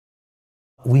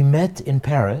We met in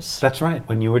Paris. That's right,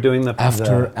 when you were doing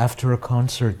after a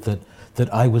concert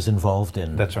that I was involved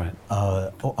in. That's right.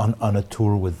 On a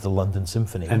tour with the London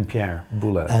Symphony. And Pierre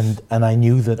Boulez. And I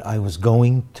knew that I was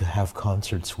going to have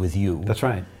concerts with you. That's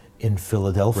right. In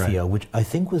Philadelphia, right. Which I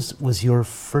think was your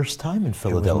first time in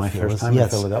Philadelphia. It was my first time in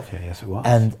Philadelphia, yes it was.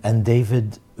 And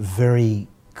David very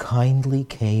kindly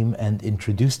came and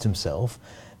introduced himself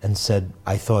and said,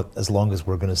 I thought as long as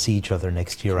we're going to see each other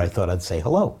next year, I thought I'd say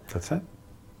hello. That's it.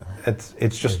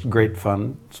 It's just great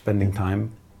fun spending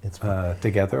time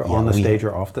together on the stage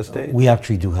or off the stage. We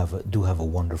actually do have a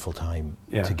wonderful time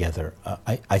together.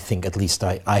 I think at least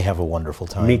I have a wonderful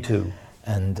time. Me too.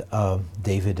 And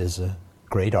David is a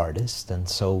great artist, and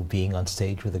so being on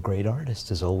stage with a great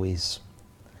artist is always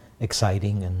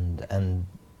exciting and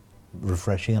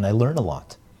refreshing, and I learn a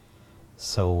lot.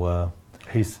 So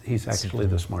he's actually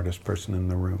the smartest person in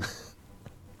the room.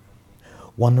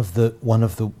 One of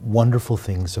the wonderful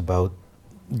things about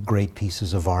great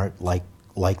pieces of art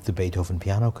like the Beethoven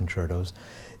piano concertos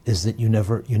is that you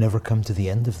never come to the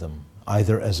end of them,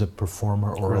 either as a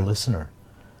performer or a listener.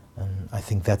 And I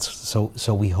think that's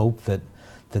so we hope that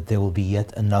there will be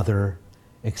yet another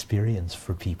experience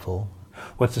for people.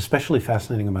 What's especially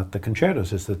fascinating about the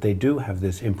concertos is that they do have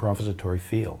this improvisatory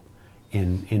feel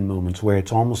in moments where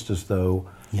it's almost as though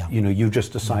you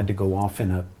just decide to go off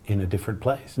in a different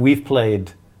place. We've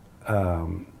played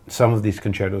some of these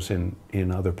concertos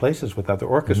in other places with other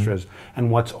orchestras,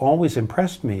 and what's always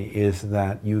impressed me is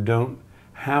that you don't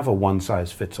have a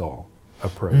one-size-fits-all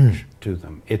approach to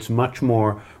them. It's much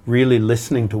more really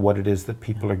listening to what it is that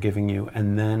people are giving you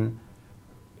and then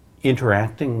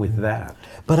interacting with that.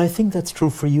 But I think that's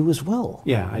true for you as well.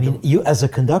 Yeah, I mean, you as a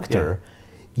conductor,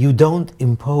 you don't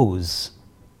impose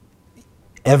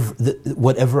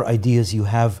whatever ideas you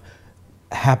have,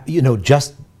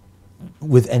 just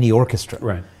with any orchestra.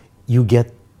 Right. You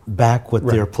get back what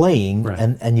they're playing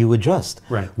and you adjust,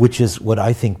 which is what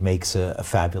I think makes a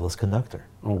fabulous conductor.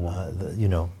 Oh,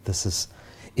 wow. This is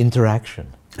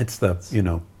interaction. It's the,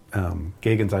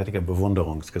 gegenseitige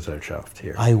Bewunderungsgesellschaft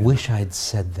here. I wish I'd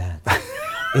said that.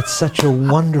 It's such a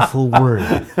wonderful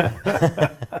word.